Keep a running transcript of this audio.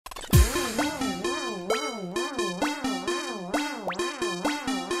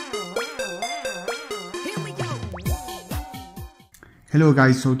Hello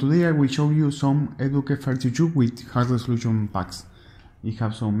guys, so today I will show you some eduke32 with hard resolution packs. It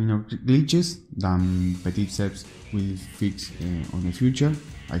have some minor glitches that ptitseb will fix on the future,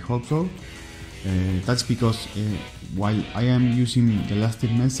 I hope so. That's because while I am using the elastic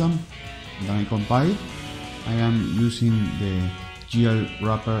mesa that I compiled, I am using the gl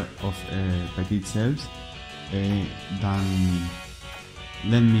wrapper of ptitseb. Then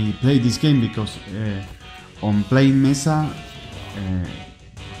let me play this game because on plain mesa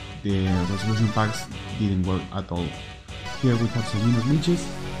the resolution packs didn't work at all. Here we have some minor glitches.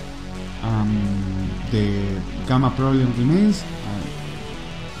 The gamma problem remains.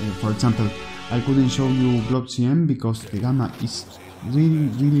 For example, I couldn't show you gl4es because the gamma is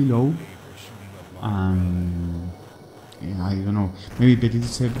really low. I don't know, maybe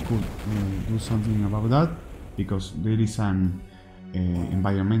ptitseb could do something about that, because there is an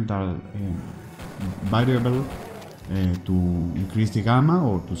environmental variable to increase the gamma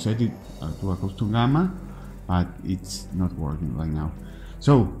or to set it to a custom gamma, but it's not working right now.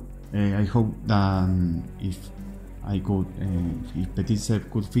 So I hope that if ptitseb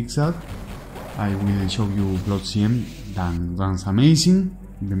could fix that, I will show you gl4es that runs amazing,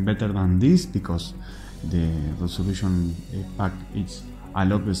 even better than this, because the resolution pack is a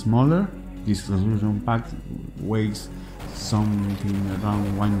lot smaller. This resolution pack weighs something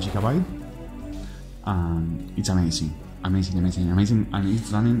around 1 GB, and it's amazing, and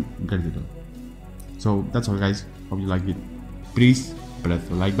it's running incredible. So that's all guys, hope you like it. Please press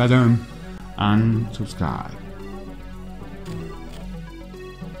the like button and subscribe.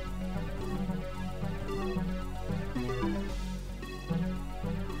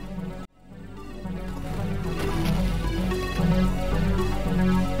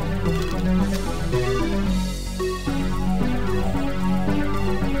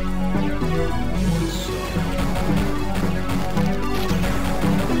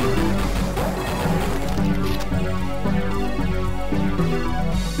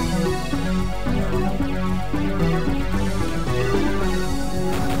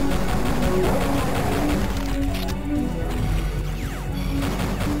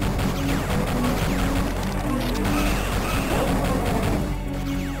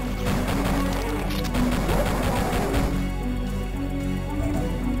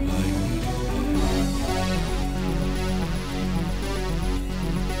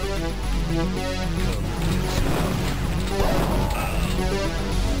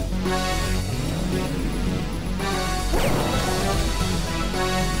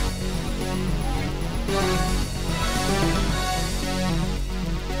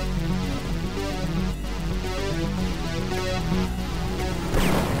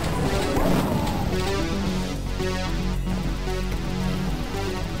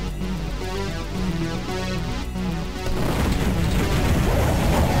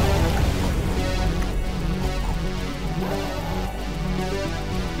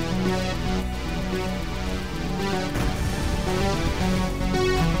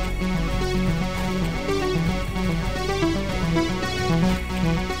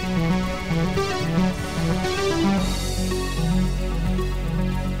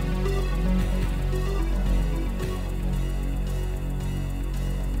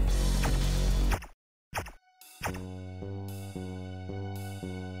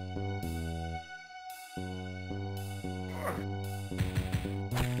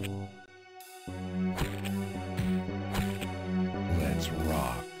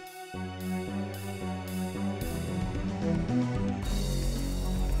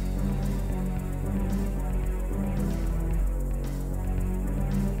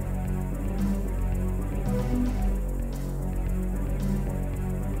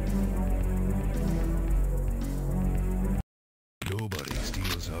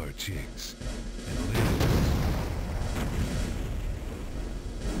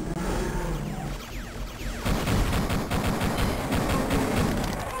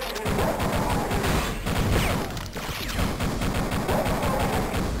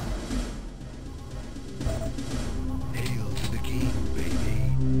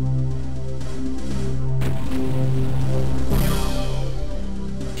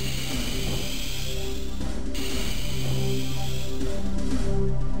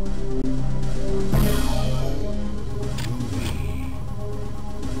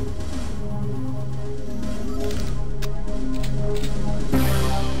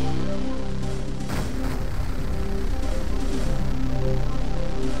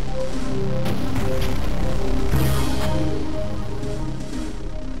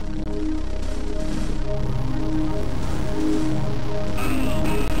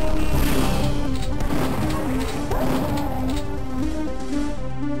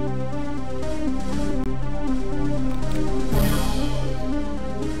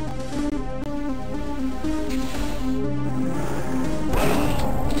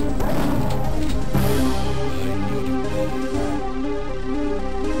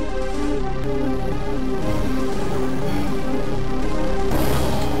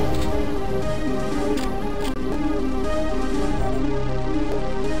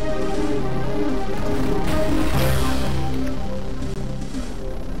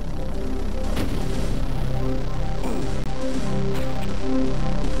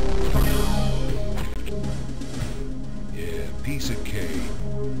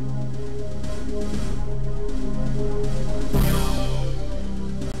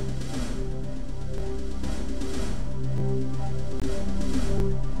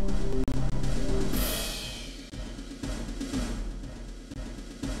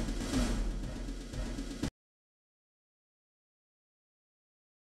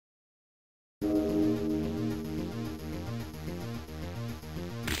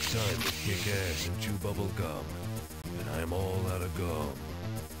 time to kick ass and chew bubble gum, and I'm all out of gum.